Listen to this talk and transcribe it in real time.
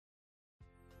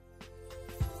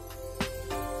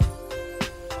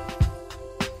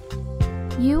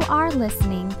You are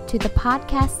listening to the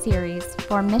podcast series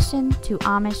for Mission to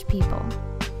Amish People.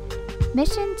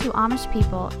 Mission to Amish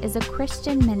People is a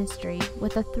Christian ministry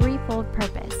with a threefold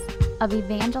purpose of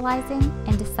evangelizing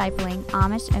and discipling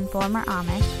Amish and former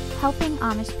Amish, helping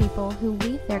Amish people who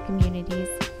leave their communities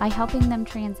by helping them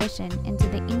transition into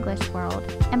the English world,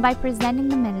 and by presenting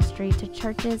the ministry to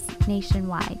churches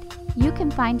nationwide. You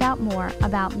can find out more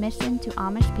about Mission to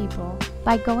Amish People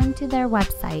by going to their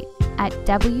website at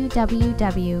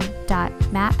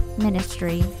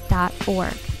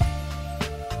www.mapministry.org.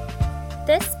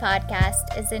 This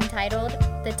podcast is entitled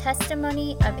The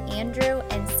Testimony of Andrew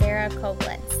and Sarah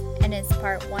Koblenz and is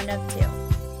part 1 of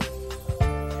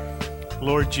 2.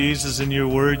 Lord Jesus, in your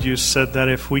word you said that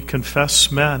if we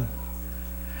confess men,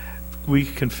 we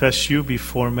confess you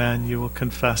before man, you will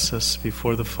confess us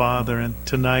before the Father. And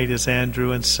tonight, as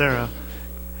Andrew and Sarah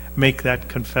make that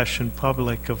confession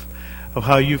public of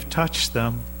how you've touched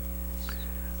them,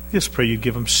 I just pray you'd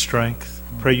give them strength.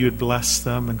 Pray you'd bless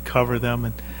them and cover them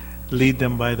and lead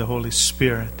them by the Holy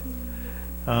Spirit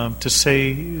to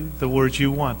say the words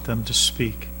you want them to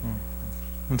speak.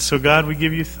 And so, God, we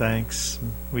give you thanks.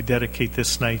 We dedicate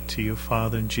this night to you,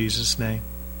 Father, in Jesus' name.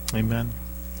 Amen.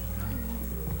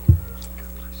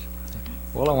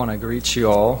 Well, I want to greet you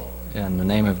all in the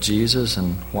name of Jesus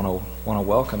and want to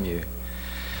welcome you.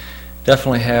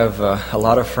 Definitely have a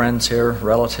lot of friends here,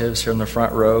 relatives here in the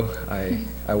front row.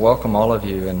 I welcome all of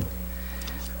you. And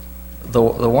the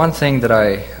one thing that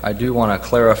I do want to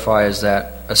clarify is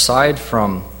that aside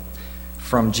from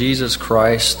Jesus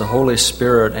Christ, the Holy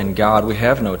Spirit, and God, we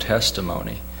have no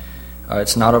testimony.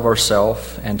 It's not of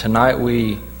ourselves. And tonight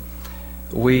we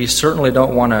certainly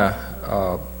don't want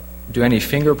to do any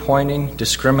finger-pointing,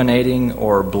 discriminating,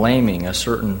 or blaming a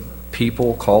certain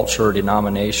people, culture, or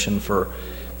denomination for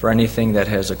anything that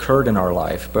has occurred in our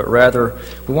life, but rather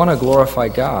we want to glorify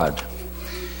God.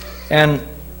 And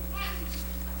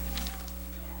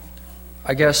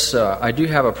I guess I do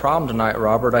have a problem tonight,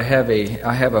 Robert. I have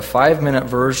a 5-minute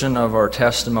version of our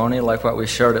testimony, like what we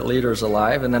shared at Leaders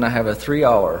Alive, and then I have a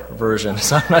 3-hour version.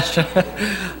 So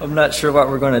I'm not sure what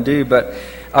we're going to do, but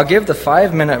I'll give the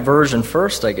 5-minute version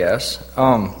first, I guess.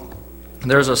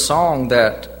 There's a song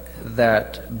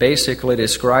that basically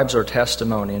describes our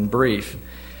testimony in brief.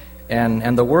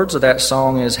 And the words of that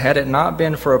song is, had it not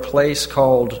been for a place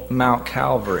called Mount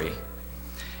Calvary,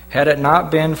 had it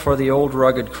not been for the old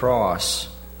rugged cross,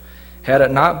 had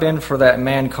it not been for that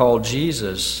man called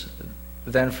Jesus,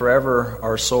 then forever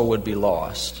our soul would be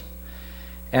lost.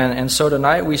 And so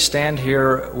tonight we stand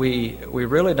here, we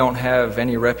really don't have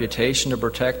any reputation to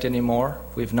protect anymore.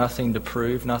 We have nothing to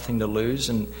prove, nothing to lose.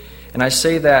 And I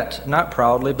say that not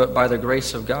proudly, but by the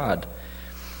grace of God.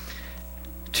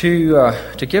 To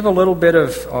give a little bit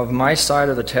of my side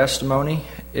of the testimony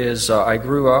is I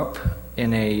grew up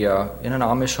in an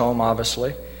Amish home,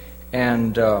 obviously,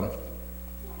 and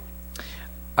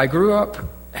I grew up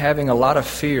having a lot of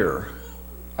fear.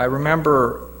 I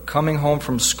remember coming home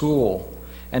from school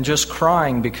and just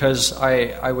crying because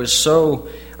I was so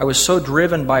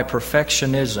driven by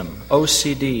perfectionism,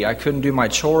 OCD. I couldn't do my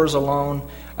chores alone.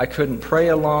 I couldn't pray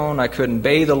alone. I couldn't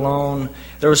bathe alone.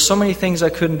 There were so many things I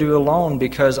couldn't do alone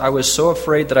because I was so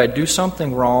afraid that I'd do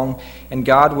something wrong and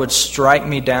God would strike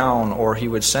me down or He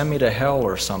would send me to hell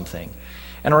or something.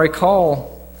 And I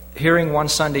recall hearing one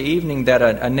Sunday evening that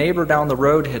a neighbor down the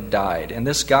road had died, and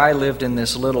this guy lived in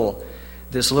this little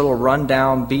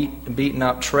rundown, beaten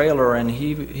up trailer, and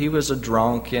he was a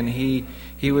drunk, and he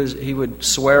would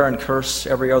swear and curse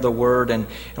every other word. And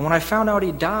when I found out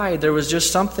he died, there was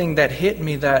just something that hit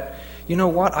me that, you know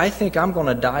what, I think I'm going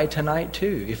to die tonight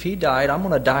too. If he died, I'm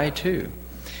going to die too.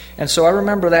 And so I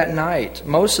remember that night,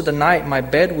 most of the night, my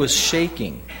bed was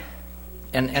shaking.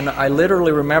 And I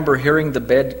literally remember hearing the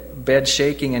bed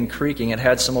shaking and creaking. It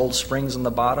had some old springs in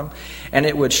the bottom. And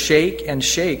it would shake and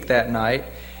shake that night.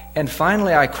 And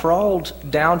finally I crawled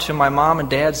down to my mom and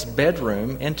dad's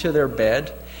bedroom, into their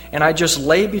bed, and I just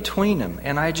lay between them,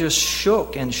 and I just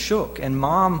shook and shook. And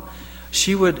Mom,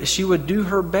 she would do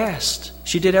her best.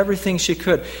 She did everything she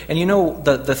could. And you know,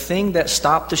 the thing that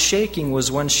stopped the shaking was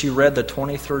when she read the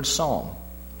 23rd Psalm.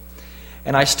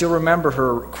 And I still remember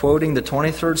her quoting the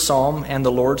 23rd Psalm and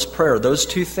the Lord's Prayer. Those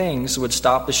two things would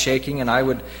stop the shaking, and I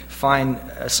would find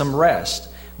some rest.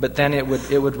 But then it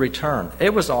would return.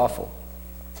 It was awful.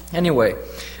 Anyway,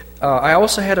 I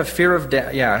also had a fear of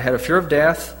death. Yeah, I had a fear of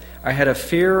death. I had a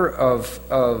fear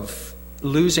of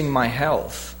losing my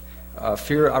health.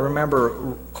 fear. I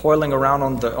remember coiling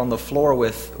around on the floor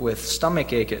with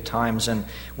stomach ache at times and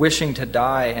wishing to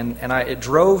die. And it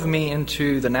drove me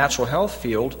into the natural health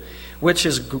field, which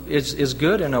is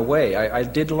good in a way. I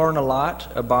did learn a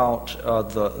lot about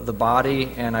the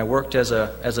body, and I worked as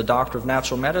a doctor of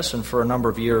natural medicine for a number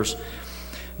of years.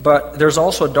 But there's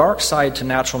also a dark side to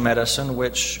natural medicine,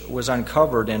 which was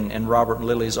uncovered in Robert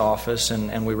Lilly's office,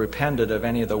 and we repented of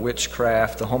any of the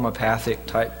witchcraft, the homeopathic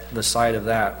type, the side of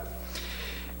that.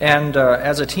 And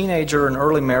as a teenager in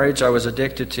early marriage, I was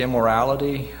addicted to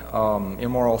immorality,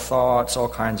 immoral thoughts, all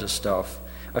kinds of stuff.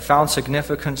 I found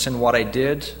significance in what I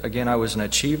did. Again, I was an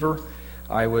achiever.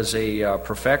 I was a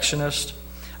perfectionist.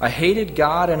 I hated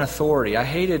God and authority. I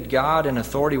hated God and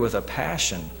authority with a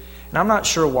passion. And I'm not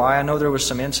sure why. I know there was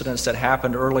some incidents that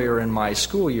happened earlier in my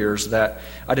school years that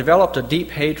I developed a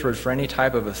deep hatred for any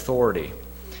type of authority.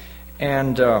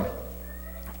 And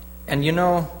you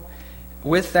know,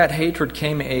 with that hatred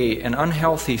came an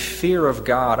unhealthy fear of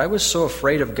God. I was so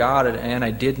afraid of God, and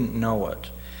I didn't know it.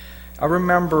 I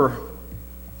remember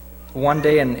one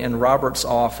day in Robert's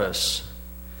office,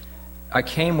 I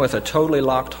came with a totally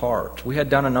locked heart. We had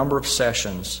done a number of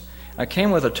sessions. I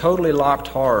came with a totally locked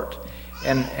heart,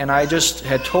 and I just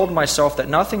had told myself that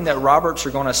nothing that Roberts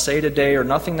are going to say today or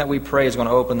nothing that we pray is going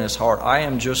to open this heart. I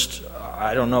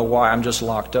don't know why, I'm just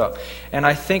locked up. And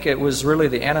I think it was really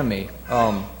the enemy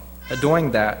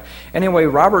doing that. Anyway,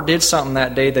 Robert did something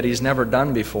that day that he's never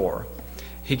done before.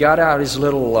 He got out his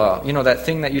little, that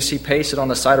thing that you see pasted on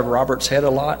the side of Robert's head a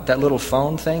lot, that little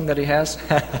phone thing that he has.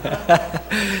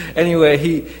 Anyway,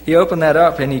 he opened that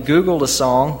up and he Googled a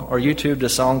song or YouTubed a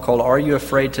song called Are You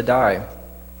Afraid to Die?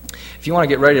 If you want to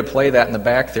get ready to play that in the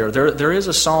back there is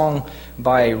a song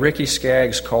by Ricky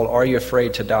Skaggs called Are You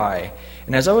Afraid to Die?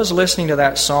 And as I was listening to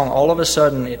that song, all of a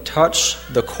sudden it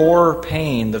touched the core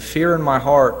pain, the fear in my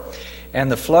heart,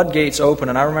 and the floodgates opened,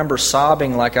 and I remember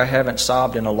sobbing like I haven't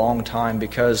sobbed in a long time,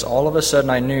 because all of a sudden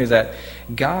I knew that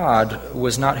God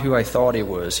was not who I thought He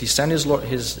was. He sent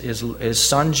His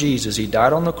Son Jesus. He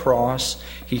died on the cross.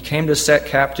 He came to set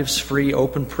captives free,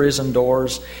 open prison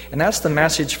doors. And that's the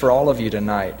message for all of you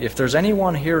tonight. If there's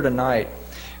anyone here tonight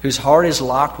whose heart is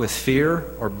locked with fear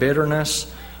or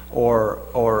bitterness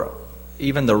or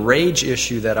even the rage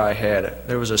issue that I had,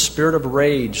 there was a spirit of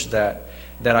rage that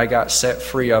I got set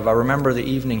free of. I remember the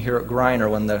evening here at Griner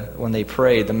when they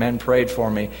prayed, the men prayed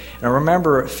for me. And I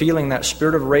remember feeling that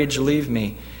spirit of rage leave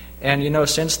me. And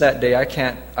since that day, I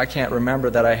can't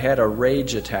remember that I had a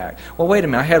rage attack. Well, wait a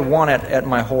minute, I had one at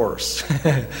my horse.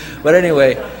 But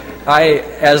anyway,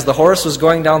 as the horse was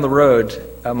going down the road,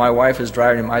 my wife was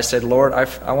driving him, I said, Lord,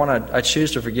 I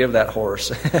choose to forgive that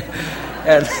horse.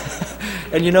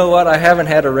 And you know what? I haven't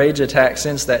had a rage attack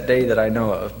since that day that I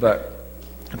know of. But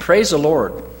praise the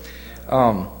Lord.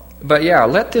 But yeah,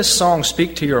 let this song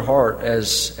speak to your heart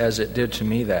as it did to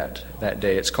me that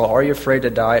day. It's called Are You Afraid to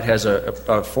Die? It has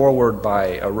a foreword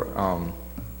by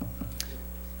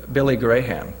Billy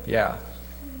Graham. Yeah.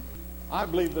 I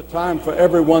believe the time for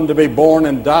everyone to be born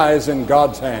and die is in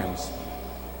God's hands.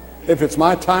 If it's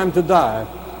my time to die,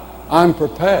 I'm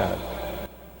prepared.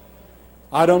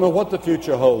 I don't know what the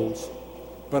future holds,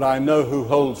 but I know who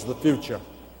holds the future.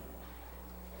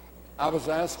 I was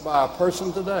asked by a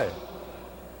person today,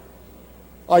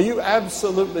 are you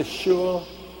absolutely sure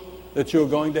that you're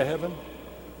going to heaven?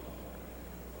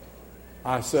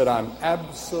 I said, I'm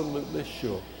absolutely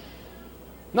sure.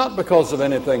 Not because of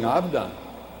anything I've done.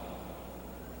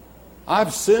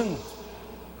 I've sinned.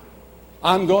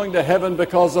 I'm going to heaven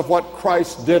because of what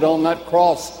Christ did on that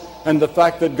cross and the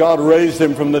fact that God raised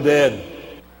Him from the dead.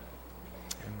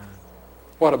 Amen.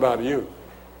 What about you?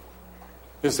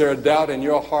 Is there a doubt in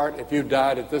your heart if you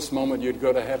died at this moment you'd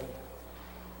go to heaven?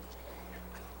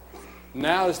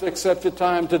 Now is the accepted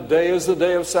time. Today is the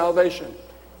day of salvation.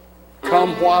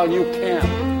 Come while you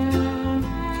can.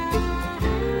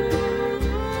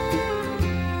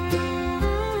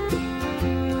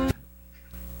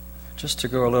 Just to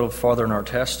go a little farther in our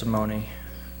testimony,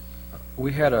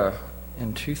 we had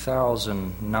in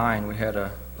 2009, we had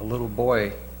a little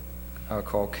boy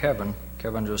called Kevin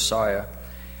Josiah.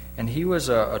 And he was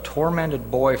a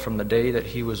tormented boy from the day that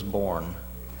he was born.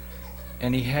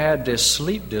 And he had this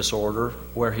sleep disorder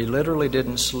where he literally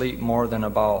didn't sleep more than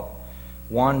about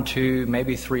 1, 2,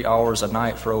 maybe 3 hours a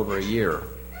night for over a year.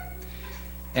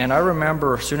 And I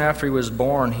remember soon after he was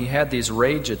born, he had these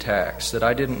rage attacks that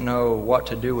I didn't know what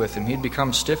to do with him. He'd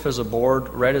become stiff as a board,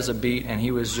 red as a beet, and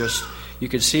he was just, you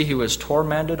could see he was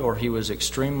tormented or he was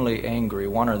extremely angry,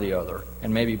 one or the other,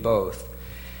 and maybe both.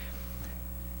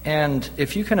 And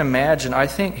if you can imagine, I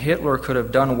think Hitler could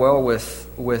have done well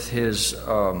with his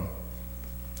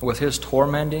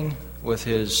tormenting with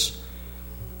his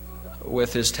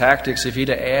tactics if he'd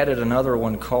have added another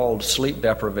one called sleep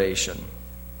deprivation.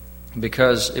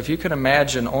 Because if you can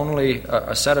imagine only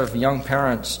a set of young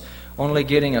parents only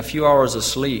getting a few hours of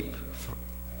sleep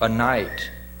a night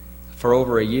for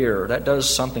over a year, that does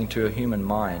something to a human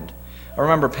mind. I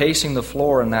remember pacing the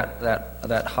floor in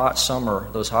that hot summer,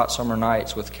 those hot summer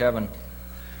nights with Kevin,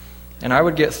 and I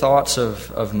would get thoughts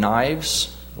of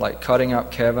knives, like cutting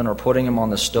up Kevin or putting him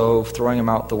on the stove, throwing him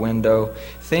out the window,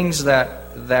 things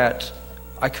that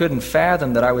I couldn't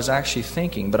fathom that I was actually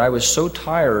thinking, but I was so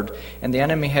tired, and the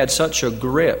enemy had such a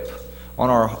grip on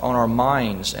our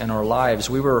minds and our lives.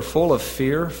 We were full of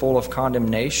fear, full of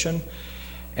condemnation,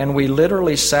 and we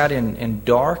literally sat in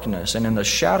darkness and in the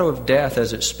shadow of death,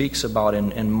 as it speaks about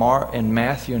in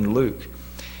Matthew and Luke,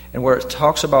 and where it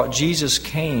talks about Jesus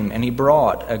came and he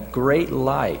brought a great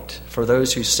light for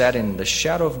those who sat in the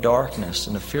shadow of darkness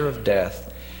and the fear of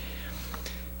death.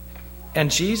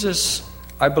 And Jesus,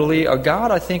 I believe,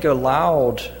 God, I think,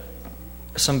 allowed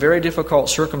some very difficult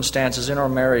circumstances in our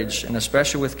marriage, and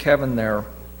especially with Kevin there.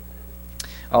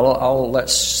 I'll let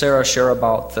Sarah share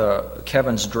about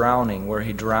Kevin's drowning, where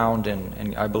he drowned,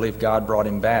 and I believe God brought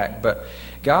him back. But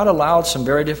God allowed some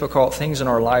very difficult things in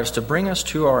our lives to bring us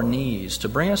to our knees, to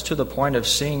bring us to the point of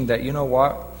seeing that, you know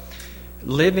what,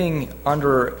 living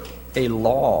under a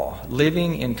law,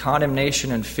 living in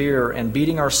condemnation and fear and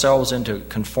beating ourselves into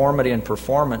conformity and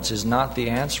performance is not the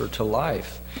answer to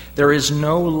life. There is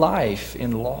no life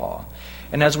in law.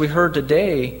 And as we heard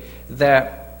today,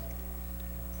 that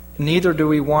neither do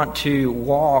we want to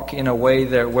walk in a way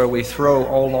where we throw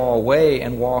all law away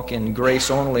and walk in grace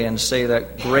only and say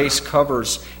that grace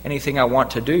covers anything I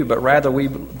want to do, but rather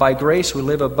by grace we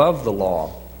live above the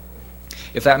law.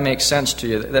 If that makes sense to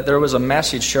you. That there was a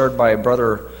message shared by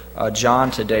Brother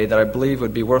John today that I believe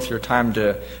would be worth your time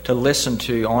to listen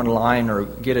to online or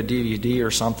get a DVD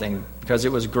or something, because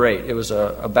it was great. It was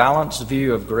a balanced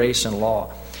view of grace and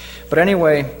law. But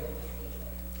anyway,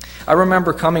 I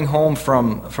remember coming home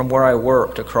from where I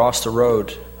worked across the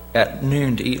road at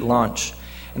noon to eat lunch.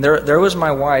 And there was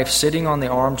my wife sitting on the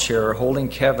armchair holding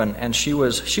Kevin, and she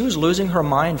was losing her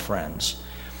mind, friends.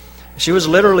 She was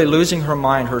literally losing her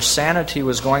mind. Her sanity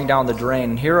was going down the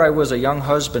drain. And here I was, a young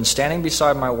husband, standing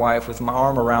beside my wife with my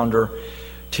arm around her,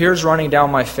 tears running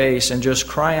down my face, and just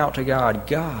crying out to God,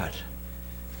 God,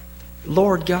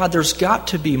 Lord God, there's got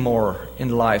to be more in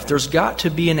life. There's got to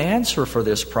be an answer for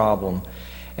this problem.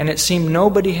 And it seemed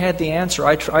nobody had the answer.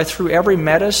 I threw every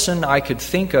medicine I could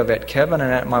think of at Kevin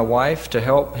and at my wife to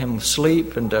help him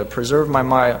sleep and to preserve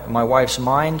my wife's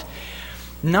mind.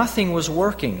 Nothing was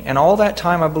working. And all that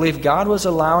time, I believe God was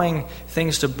allowing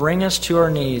things to bring us to our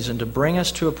knees and to bring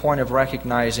us to a point of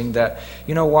recognizing that,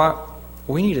 you know what,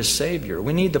 we need a Savior.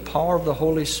 We need the power of the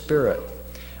Holy Spirit.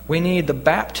 We need the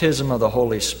baptism of the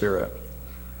Holy Spirit.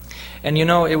 And you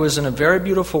know, it was in a very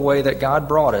beautiful way that God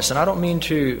brought us. And I don't mean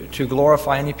to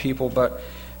glorify any people, but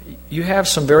you have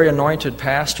some very anointed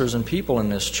pastors and people in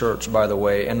this church, by the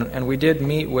way. And we did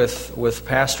meet with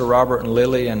Pastor Robert and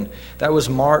Lily, and that was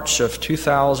March of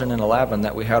 2011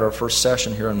 that we had our first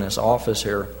session here in this office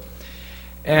here.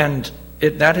 And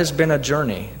that has been a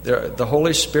journey. The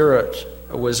Holy Spirit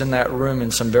was in that room in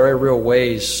some very real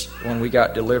ways when we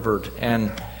got delivered.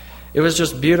 And it was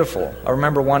just beautiful. I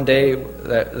remember one day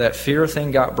that fear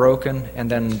thing got broken,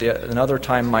 and then another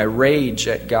time my rage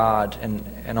at God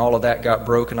and all of that got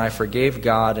broken. I forgave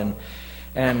God,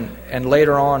 and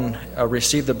later on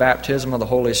received the baptism of the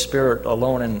Holy Spirit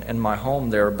alone in my home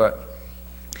there. But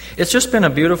it's just been a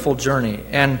beautiful journey,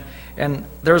 and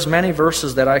there's many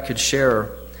verses that I could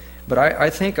share, but I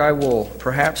think I will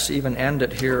perhaps even end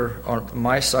it here on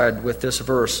my side with this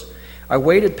verse. I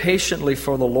waited patiently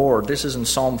for the Lord. This is in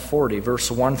Psalm 40,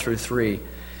 verse 1 through 3.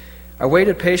 I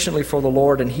waited patiently for the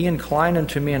Lord, and He inclined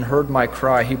unto me and heard my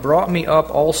cry. He brought me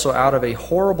up also out of a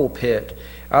horrible pit,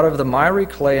 out of the miry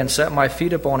clay, and set my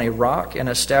feet upon a rock, and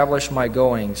established my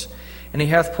goings. And He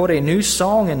hath put a new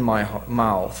song in my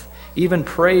mouth, even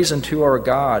praise unto our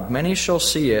God. Many shall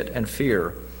see it and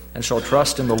fear, and shall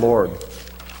trust in the Lord.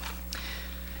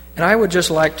 And I would just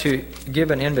like to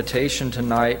give an invitation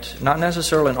tonight, not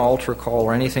necessarily an altar call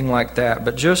or anything like that,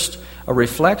 but just a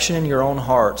reflection in your own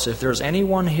hearts. If there's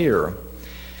anyone here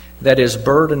that is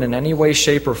burdened in any way,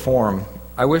 shape, or form,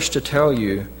 I wish to tell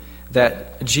you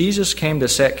that Jesus came to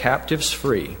set captives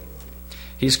free.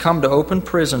 He's come to open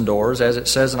prison doors, as it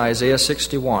says in Isaiah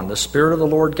 61. The Spirit of the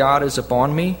Lord God is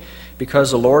upon me,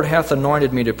 because the Lord hath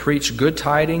anointed me to preach good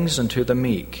tidings unto the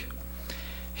meek.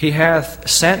 He hath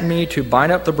sent me to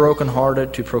bind up the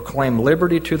brokenhearted, to proclaim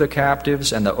liberty to the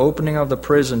captives, and the opening of the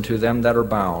prison to them that are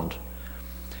bound,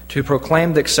 to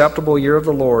proclaim the acceptable year of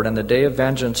the Lord and the day of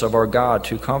vengeance of our God,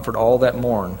 to comfort all that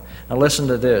mourn. Now listen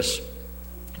to this.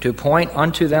 To point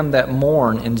unto them that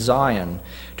mourn in Zion,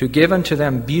 to give unto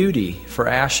them beauty for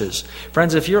ashes.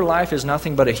 Friends, if your life is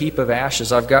nothing but a heap of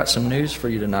ashes, I've got some news for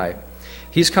you tonight.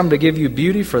 He's come to give you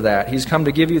beauty for that. He's come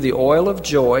to give you the oil of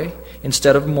joy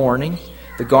instead of mourning,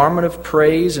 the garment of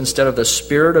praise instead of the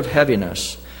spirit of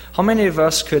heaviness. How many of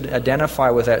us could identify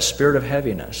with that spirit of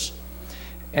heaviness?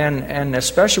 And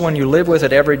especially when you live with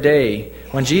it every day,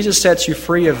 when Jesus sets you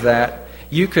free of that,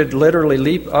 you could literally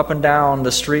leap up and down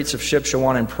the streets of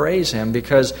Shipshewan and praise Him,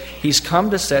 because He's come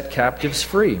to set captives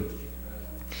free.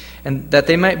 And that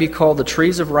they might be called the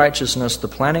trees of righteousness, the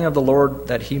planting of the Lord,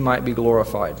 that He might be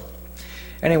glorified.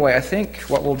 Anyway, I think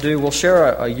what we'll do, we'll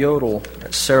share a yodel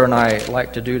that Sarah and I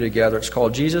like to do together. It's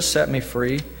called Jesus Set Me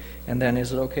Free. And then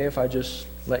is it okay if I just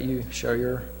let you share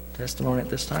your testimony at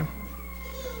this time?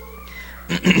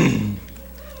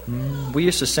 We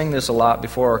used to sing this a lot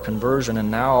before our conversion,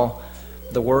 and now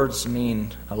the words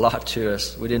mean a lot to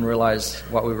us. We didn't realize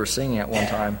what we were singing at one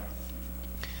time.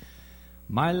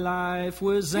 My life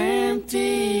was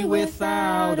empty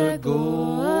without a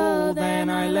goal. Then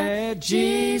I let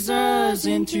Jesus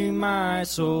into my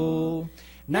soul.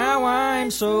 Now I'm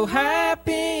so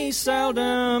happy,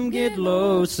 seldom get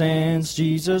low, since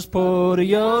Jesus put a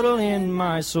yodel in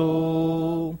my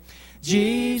soul.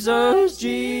 Jesus,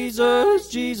 Jesus,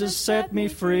 Jesus set me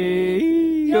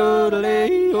free.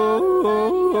 Yodelay,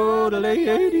 oh,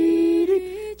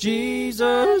 yodelay,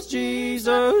 Jesus,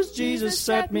 Jesus, Jesus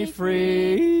set me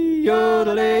free.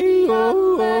 Yodelay,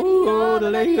 oh,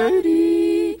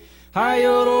 yodelay, hi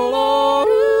yodel, oh,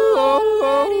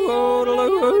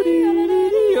 yodelay, yodel,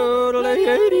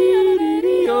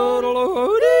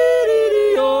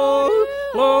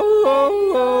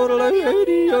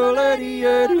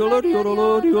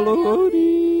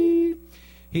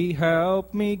 He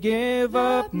helped me give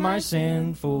up my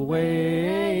sinful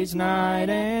ways. Night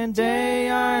and day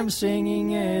I'm singing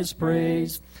His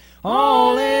praise.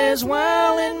 All is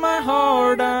well in my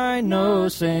heart, I know,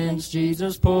 since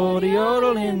Jesus put a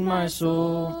yodel in my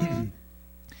soul.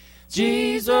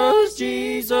 Jesus,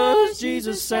 Jesus,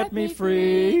 Jesus set me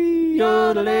free.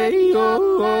 Yodelay,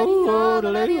 oh,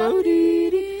 yodelay, oh,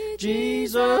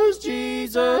 Jesus,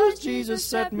 Jesus, Jesus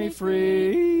set me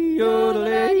free.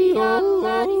 Yodelay, oh,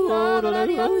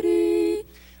 yodelay, oh,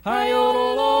 hi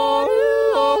yodel, oh,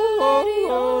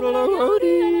 yodelay, oh,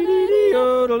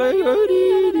 yodelay, oh,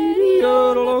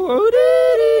 yodel,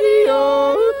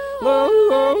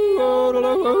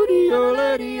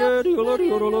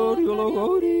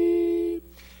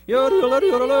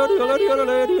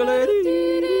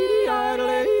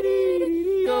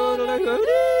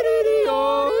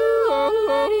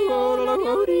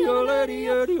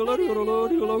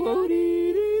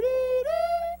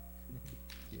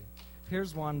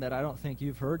 Here's one that I don't think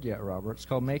you've heard yet, Robert. It's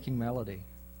called Making Melody.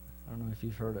 I don't know if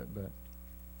you've heard it, but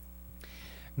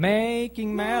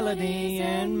making melody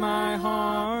in my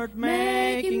heart,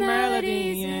 making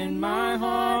melody in my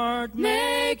heart,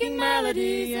 making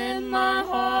melody in my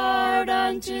heart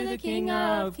unto the King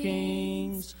of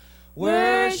Kings.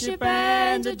 Worship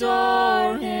and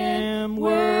adore Him,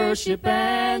 worship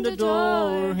and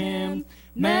adore Him,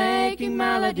 making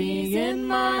melody in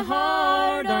my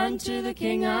heart unto the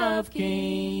King of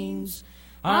Kings.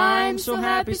 I'm so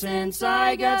happy since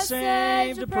I got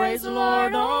saved to praise the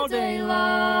Lord all day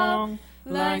long.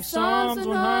 Like Psalms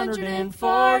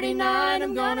 149,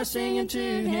 I'm gonna sing unto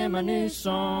Him a new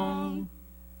song.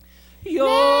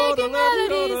 Making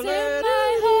melodies in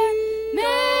my heart,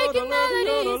 making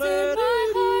melodies in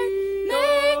my heart,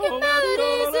 making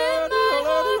melodies in my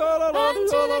heart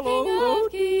unto the King of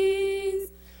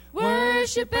Kings.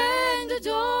 Worship and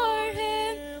adore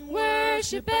Him,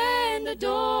 worship and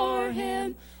adore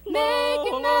Him,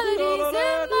 making melodies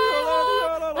in my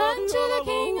heart unto the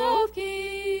King of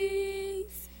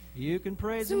Kings. You can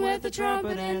praise Him with the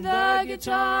trumpet and the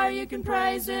guitar, you can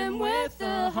praise Him with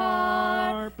the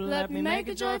harp. Let me make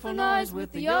a joyful noise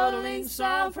with the yodeling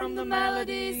sound from the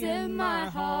melodies in my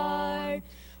heart.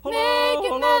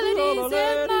 Making melodies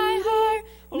in my heart,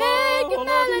 making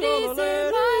melodies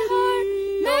in my heart,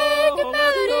 making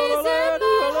melodies in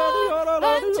my heart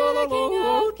unto the King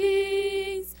of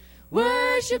Kings.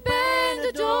 Worship and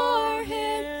adore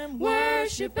Him,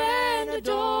 worship and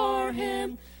adore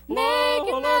Him,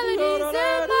 making melodies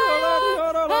in my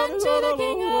heart unto the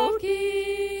King of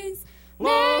Kings.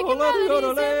 Making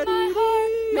melodies in my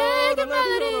heart, making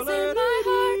melodies in my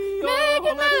heart,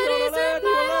 making melodies in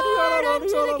my heart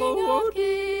unto the King of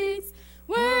Kings.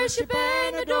 Worship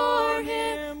and adore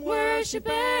Him, worship worship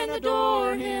and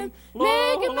adore Him,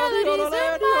 making melodies in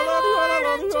my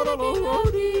heart unto the King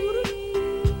of Kings.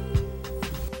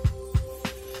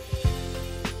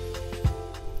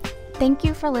 Thank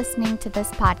you for listening to this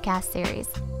podcast series.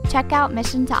 Check out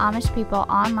Mission to Amish People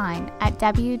online at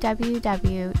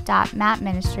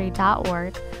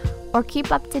www.mapministry.org or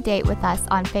keep up to date with us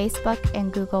on Facebook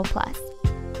and Google+.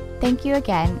 Thank you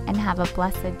again and have a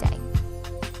blessed day.